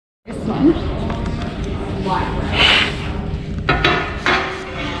one.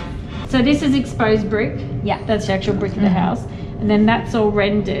 So this is exposed brick. Yeah. That's the actual brick of the house. And then that's all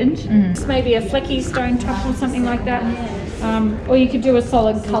rendered. It's maybe a flecky stone top or something like that. Or you could do a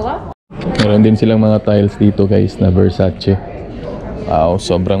solid color. Meron din silang mga tiles dito guys na Versace. Wow,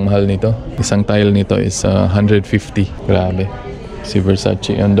 sobrang mahal nito. Isang tile nito is 150. Grabe. Si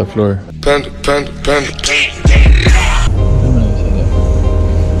Versace on the floor.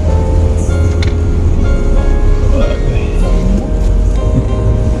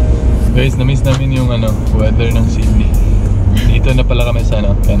 Guys, na-miss namin yung weather ng Sydney. Dito na pala kami sa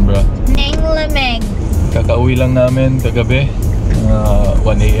Canberra. Nang lamig. Kakauwi lang namin kagabi. 1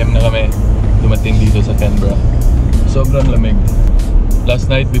 AM na kami dumating dito sa Canberra. Sobrang lamig. Last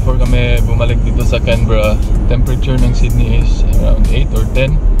night before kami bumalik dito sa Canberra, temperature ng Sydney is around 8 or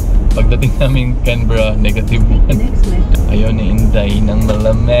 10. Pagdating namin Canberra, negative 1. Ayaw ni Inday ng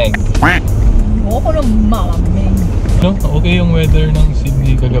malamig. Oo, nang malamig. No, okay yung weather ng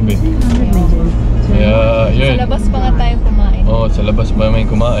Sydney kagabi. Kaya, yun. Sa labas pa nga tayo kumain. Oo, sa labas pa may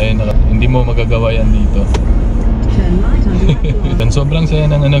kumain. Hindi mo magagawa yan dito. Dan sobrang saya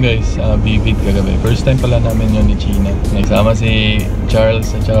ng guys, Vivid kagabi. First time pala namin yun ni China. Nagsama si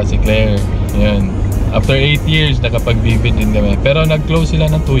Charles at saka si Claire. Yun. After 8 years, nakapag-Vivid din kami. Pero nag-close sila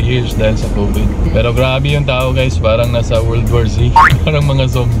ng 2 years dahil sa COVID. Pero grabe yung tao guys, parang nasa World War Z. Parang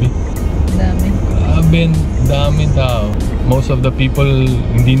mga zombie. Dami. Grabe, daming tao. Most of the people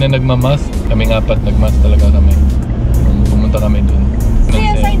hindi na nagmamask. Kaming 4 nagmask talaga kami. Pumunta kami dun. Kasi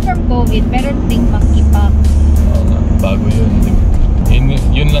aside from COVID, meron ding makipak. Oo nga, bago yun.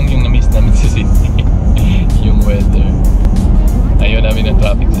 Yun lang yung na-miss namin sa Sydney. Yung weather. Ayaw namin ng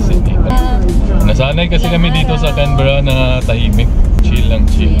traffic sa Sydney. Nasanay kasi kami dito sa Canberra na tahimik. Chill lang,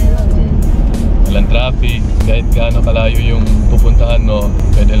 chill. Walang traffic. Kahit gaano kalayo yung pupuntahan mo,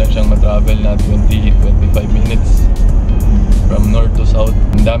 pwede lang siyang matravel na 20-25 minutes from north to south.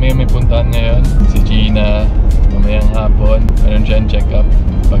 Ang dami kami puntahan ngayon. Si Gina, mamayang hapon, meron dyan check-up.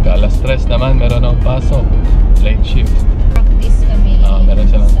 Pagka alas 3 naman, meron akong pasok. Late shift. Practice kami. Meron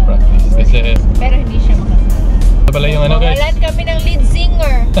silang practice. Kasi pero hindi siya makasama. ito pala yung guys. Mawalan kami ng lead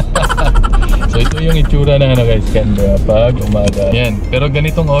singer. So ito yung itsura ng guys, Canberra pag umaga. Yan. Pero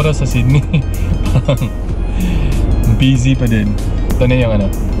ganitong oras sa Sydney, busy pa din. Ito na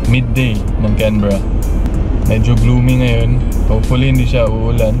yung midday ng Canberra. Medyo gloomy ngayon. Hopefully hindi siya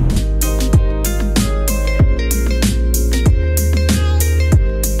uulan.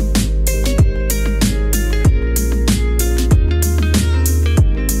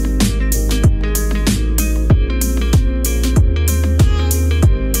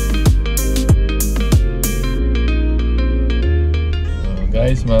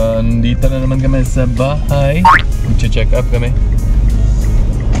 Guys, nandito na naman kami sa bahay. Mag-check up kami.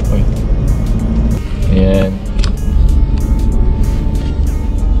 Uy. Ayan.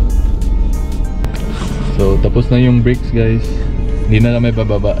 So, tapos na yung bricks guys. Hindi na kami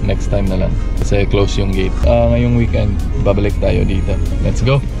bababa. Next time na lang. Kasi close yung gate. Ngayong weekend, babalik tayo dito. Let's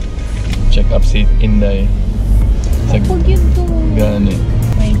go. Check up si Inday. Pag yun to. Gani.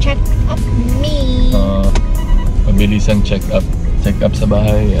 May check up me. Mabilis ang check up. Check up sa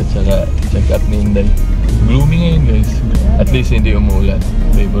bahay at saka check up ni Inday. Gloomy ngayon guys. At least hindi umulan.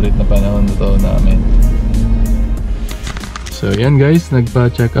 Favorite na panahon to namin. So yan guys,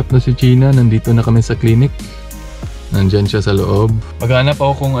 nagpa-check up na si China. Nandito na kami sa clinic. Nandyan siya sa loob. Maghanap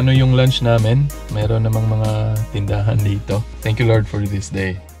ako kung ano yung lunch namin. Meron namang mga tindahan dito. Thank you Lord for this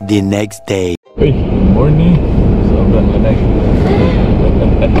day. The next day. Hey, good morning. Sobrang lamig.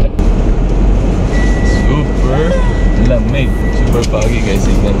 Super lamig. Super foggy guys.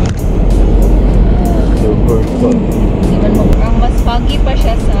 Super foggy. Even mo, ang mas foggy pa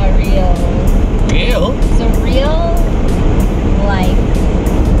siya sa real. Real? So real life.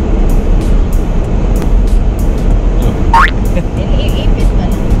 Ipit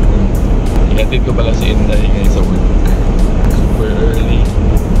man. Ihatid ko pala si Inday guys sa work. Super early.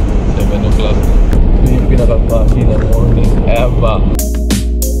 7 o'clock. Ito yung pinaka-foggy na morning ever.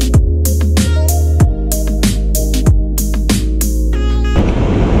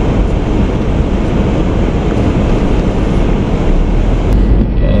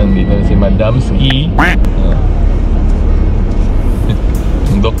 Si Madamski.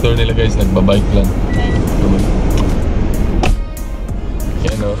 Yung doktor nila guys, nagbabike lang.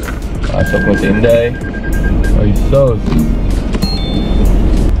 Yan o. Pasok mo si Inday. Ay sos.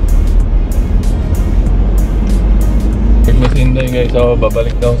 Pag na si Inday guys,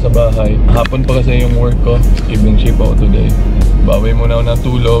 babalik na ako sa bahay. Hapon pa kasi yung work ko. Evening shift ako today. Bawi muna ako ng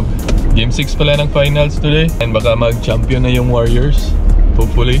tulog. Game 6 pala ng finals today. And baka mag-champion na yung Warriors.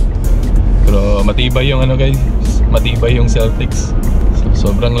 Hopefully. Pero matibay yung ano guys, matibay yung Celtics. So,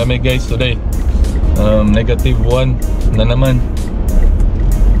 sobrang lamig guys today. -1 na naman.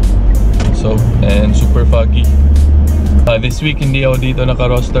 So, and super foggy. This week hindi ako dito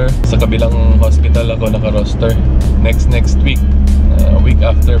naka-roster. Sa kabilang hospital ako naka-roster. Next week, week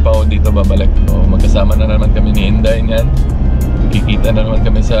after pa ako dito babalik. So, magkasama na naman kami ni Inday niyan. Kikita na naman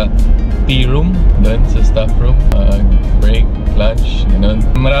kami sa tea room, doon sa staff room. Break, lunch, gano'n.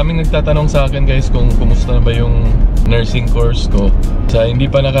 Maraming nagtatanong sa akin guys kung kumusta na ba yung nursing course ko. Sa hindi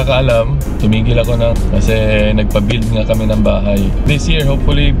pa nakakaalam, tumigil ako na kasi nagpa-build nga kami ng bahay. This year,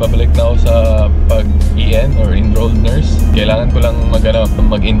 hopefully, babalik na ako sa pag-EN or enrolled nurse. Kailangan ko lang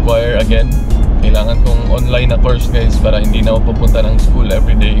mag-inquire again. Kailangan kong online na course guys para hindi na ako pupunta ng school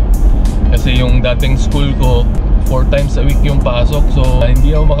everyday. Kasi yung dating school ko, 4 times a week yung pasok. So,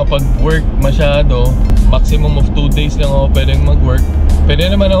 hindi ako makapag-work masyado. Maximum of 2 days lang ako pwedeng mag-work. Pwede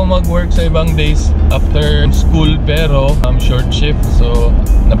naman ako mag-work sa ibang days after school pero short shift. So,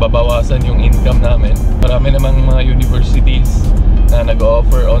 nababawasan yung income namin. Marami namang mga universities na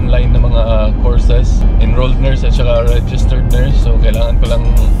nag-offer online na mga courses. Enrolled nurse at saka registered nurse. So, kailangan ko lang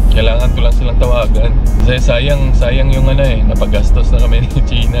silang tawagan. Kasi sayang yung napagastos na kami ni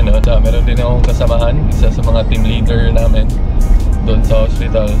Gina, no? So, meron din akong kasamahan, isa sa mga team leader namin doon sa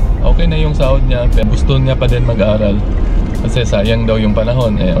hospital. Okay na yung sahod niya, pero gusto niya pa din mag-aral. Kasi sayang daw yung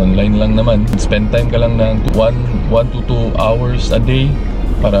panahon, online lang naman. Spend time ka lang ng 1 to 2 hours a day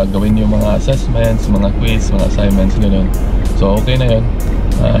para gawin yung mga assessments, mga quiz, mga assignments, gano'n. So okay na yun.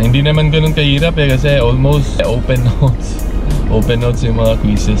 Hindi naman gano'n kahirap kasi almost open notes. Open notes yung mga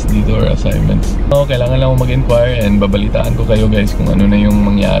quizzes dito or assignments. So, kailangan lang ako mag-inquire and babalitaan ko kayo guys kung ano na yung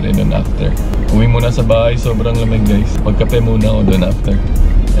mangyari doon after. Uwi muna sa bahay, sobrang lamig guys. Magkape muna ako doon after.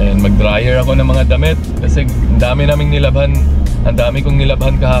 And mag-dryer ako ng mga damit kasi ang dami naming nilabhan. Ang dami kong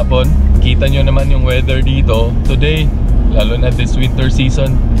nilabhan kahapon. Kita nyo naman yung weather dito today, lalo na this winter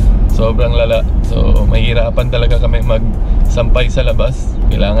season. Sobrang lala. So mahirapan talaga kami magsampay sa labas.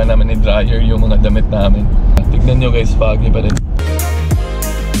 Kailangan naman i-dryer yung mga damit namin. Tignan nyo guys, foggy pa rin.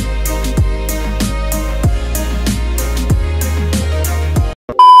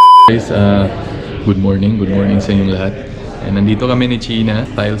 Guys, good morning sa inyong lahat. And nandito kami ni China,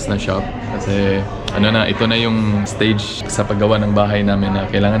 tiles na shop. Kasi ito na yung stage sa paggawa ng bahay namin na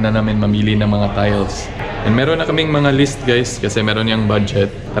kailangan na namin mamili ng mga tiles. And meron na kaming mga list guys kasi meron yung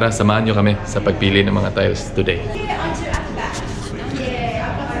budget. Tara, samahan nyo kami sa pagpili ng mga tiles today.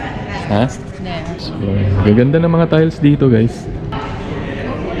 Ha? So, gaganda ng mga tiles dito guys.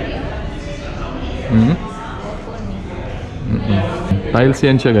 Tiles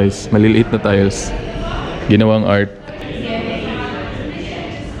yan siya guys, maliliit na tiles. Ginawang art.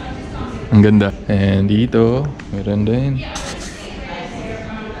 Ang ganda. And dito, meron din.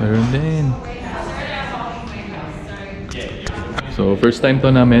 So, first time to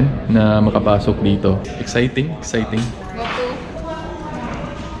namin na makapasok dito. Exciting.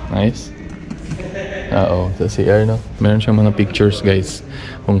 Nice. Oo, sa CR no. Meron siyang mga pictures guys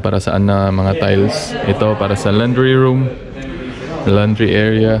kung para saan na mga tiles. Ito para sa laundry room, laundry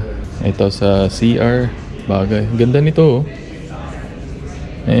area. Ito sa CR. Bagay. Ganda nito oh.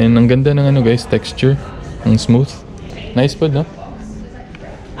 And ang ganda ng guys, texture. Ang smooth. Nice pod no?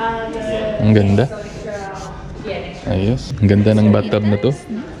 Ang ganda. Ayos. Ang ganda ng bathtub na to.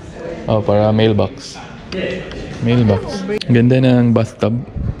 Oh, para mailbox. Ang ganda ng bathtub.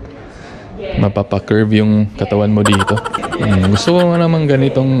 Mapapa-curve yung katawan mo dito. Gusto ko naman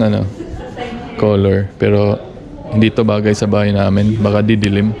ganitong color, pero hindi to bagay sa bahay namin, baka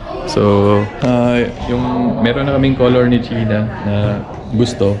didilim. So yung meron na kaming color ni China na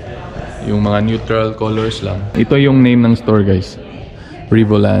gusto, yung mga neutral colors lang. Ito yung name ng store guys,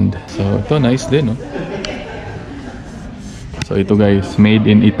 Rivoland. So ito nice din no. So ito guys, made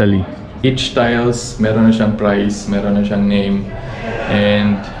in Italy. Each tiles meron na siyang price, meron na siyang name.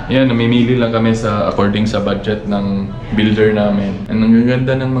 And yan, namimili lang kami according sa budget ng builder namin. And ang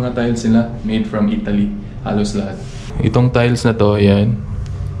gaganda ng mga tiles nila, made from Italy. Halos lahat. Itong tiles na to, yan,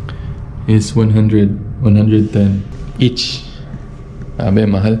 is 110 each. Sabi,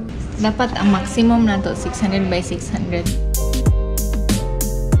 mahal. Dapat ang maximum na to 600 by 600.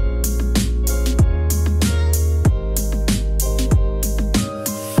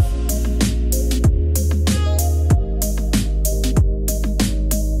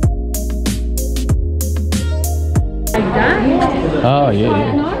 Ah, yeah.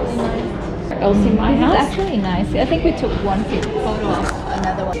 Else in my It's house. actually nice. I think we took one photo of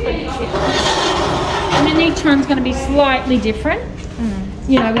another one. And then each one's going to be slightly different,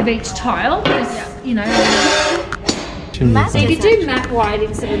 you know, with each tile. Just, you know. kitchen Matte So you dito. could do matte white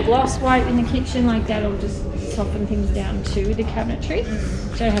instead of gloss white in the kitchen, like that will just soften things down too, the cabinetry.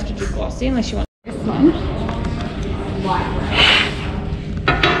 You don't have to do glossy unless you want this one. Wow.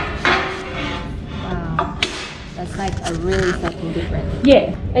 That's like a really fucking difference.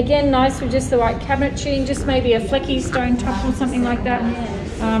 Yeah, again, nice with just the white cabinetry and just maybe a flecky stone top or something like that.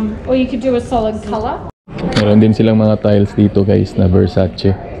 Or you could do a solid color. Meron din silang mga tiles dito guys na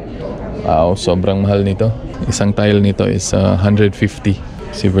Versace. Wow, sobrang mahal nito. Isang tile nito is 150.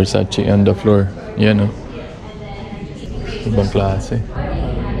 Si Versace on the floor. Yan oh. Ibang klase.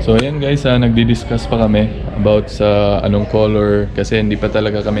 So ayan guys, nagdi-discuss pa kami about sa anong color kasi hindi pa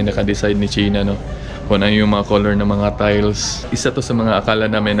talaga kami naka-decide ni China no kung ano yung mga color ng mga tiles. Isa to sa mga akala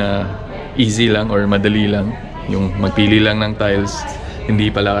namin na easy lang or madali lang yung magpili lang ng tiles. Hindi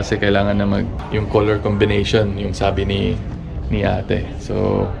pala kasi kailangan na yung color combination yung sabi ni ate.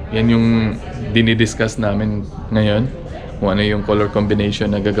 So yan yung dinidiscuss namin ngayon kung ano yung color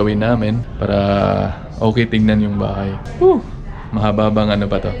combination na gagawin namin para okay tignan yung bahay. Mahaba bang ano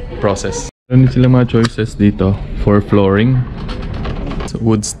pa to? Process. Meron sila mga choices dito for flooring. So,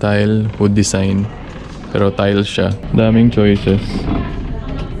 wood style, wood design. Pero tile siya. Daming choices.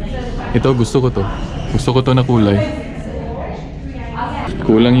 Ito gusto ko to. Gusto ko to na kulay.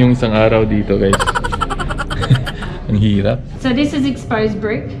 Kulang yung isang araw dito guys. Ang hirap. So this is exposed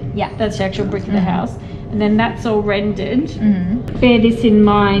brick. Yeah. That's the actual brick of the house. And then that's all rendered. Bear this in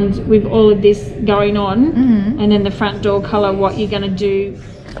mind with all of this going on. And then the front door color, what you're going to do.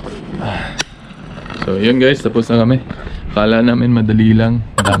 So yun guys, tapos na kami. Kala namin madali lang.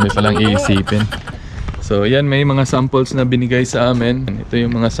 Dami palang iisipin. So yan, may mga samples na binigay sa amin. Ito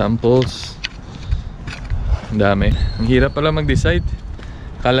yung mga samples. Ang dami. Ang hirap pala mag-decide.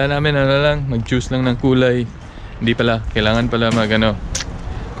 Kala namin ano lang, mag-choose lang ng kulay. Hindi pala, kailangan pala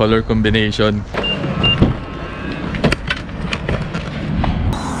color combination.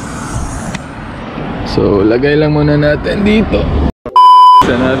 So, lagay lang muna natin dito. It's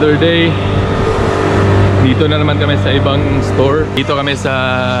another day. Dito na naman kami sa ibang store. Dito kami sa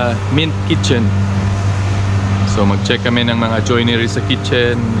Mint Kitchen. So, mag-check kami ng mga joinery sa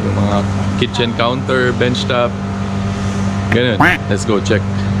kitchen, yung mga kitchen counter, bench top. Ganun. Let's go check.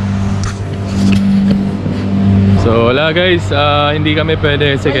 So, wala guys. Hindi kami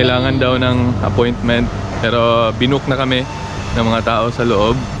pwede kasi kailangan daw ng appointment. Pero, binook na kami ng mga tao sa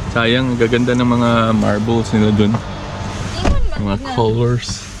loob. Sayang, gaganda ng mga marbles nila dun. Mga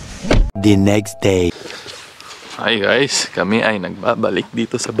colors. The next day. Hi guys, kami ay nagbabalik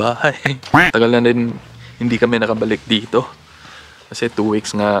dito sa bahay. Tagal na din hindi kami nakabalik dito. Kasi 2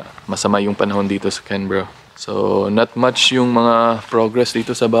 weeks nga masama yung panahon dito sa Canberra. So not much yung mga progress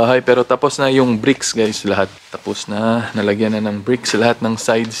dito sa bahay. Pero tapos na yung bricks guys lahat. Tapos na, nalagyan na ng bricks lahat ng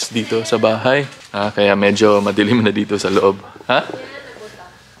sides dito sa bahay. Kaya medyo madilim na dito sa loob.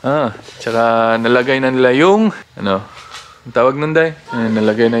 Tsaka nalagay na nila yung ang tawag nun day?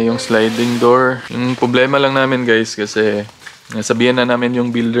 Nalagay na yung sliding door. Yung problema lang namin guys kasi nasabihan na namin yung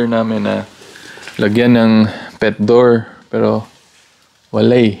builder namin na lagyan ng pet door pero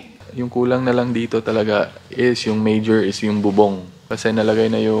walay. Yung kulang na lang dito talaga is yung major is yung bubong. Kasi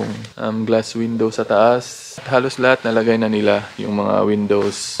nalagay na yung glass window sa taas. Halos lahat nalagay na nila yung mga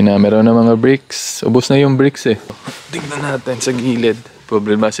windows. Meron na mga bricks. Ubos na yung bricks eh. Tingnan natin sa gilid.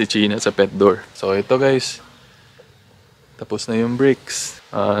 Problema si China sa pet door. So ito guys. Tapos na yung bricks.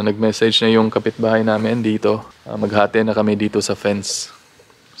 Nag-message na yung kapitbahay namin dito. Maghati na kami dito sa fence.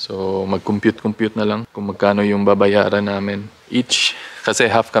 So mag-compute na lang kung magkano yung babayaran namin. Each. Kasi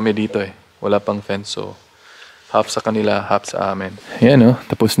half kami dito eh. Wala pang fence. So half sa kanila, half sa amin. Ayan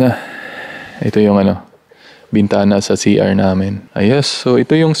tapos na. Ito yung bintana sa CR namin. Ayos. So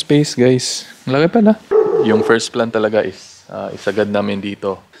ito yung space guys. Malaki pala. Yung first plan talaga is isagad namin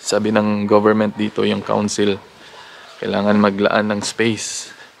dito. Sabi ng government dito, yung council, kailangan maglaan ng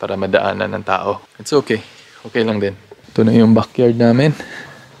space para madaanan ng tao. It's okay. Okay lang din. Ito na yung backyard namin.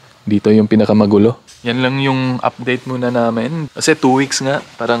 Dito yung pinakamagulo. Yan lang yung update muna namin. Kasi 2 weeks nga.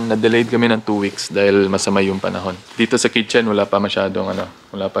 Parang na-delayed kami ng 2 weeks dahil masama yung panahon. Dito sa kitchen, wala pa masyadong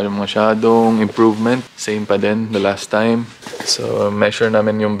improvement. Same pa din the last time. So, measure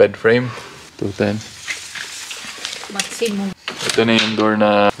namin yung bed frame. 210. Maximum. Ito na yung door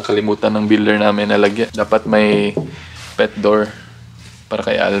na nakalimutan ng builder namin na lagyan. Dapat may pet door para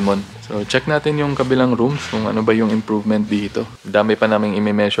kay Almond. So check natin yung kabilang rooms kung ano ba yung improvement dito. Dami pa naming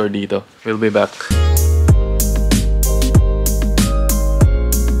i-measure dito. We'll be back.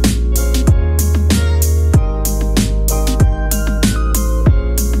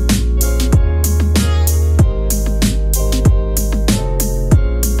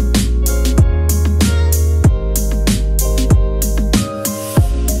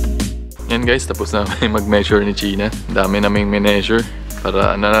 Yan guys, tapos na mag-measure ni China. Dami naming measure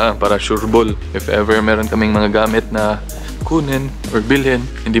para sureball. If ever meron kaming mga gamit na kunin or bilhin,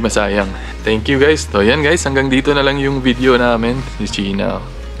 hindi masayang. Thank you guys. So yan guys, hanggang dito na lang yung video namin. Si China,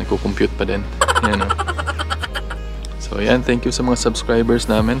 nagko-compute pa din. Yan o. So yan, thank you sa mga subscribers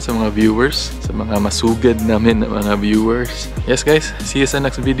namin, sa mga viewers, sa mga masugad namin na mga viewers. Yes guys, see you sa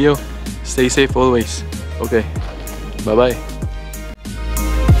next video. Stay safe always. Okay, bye-bye.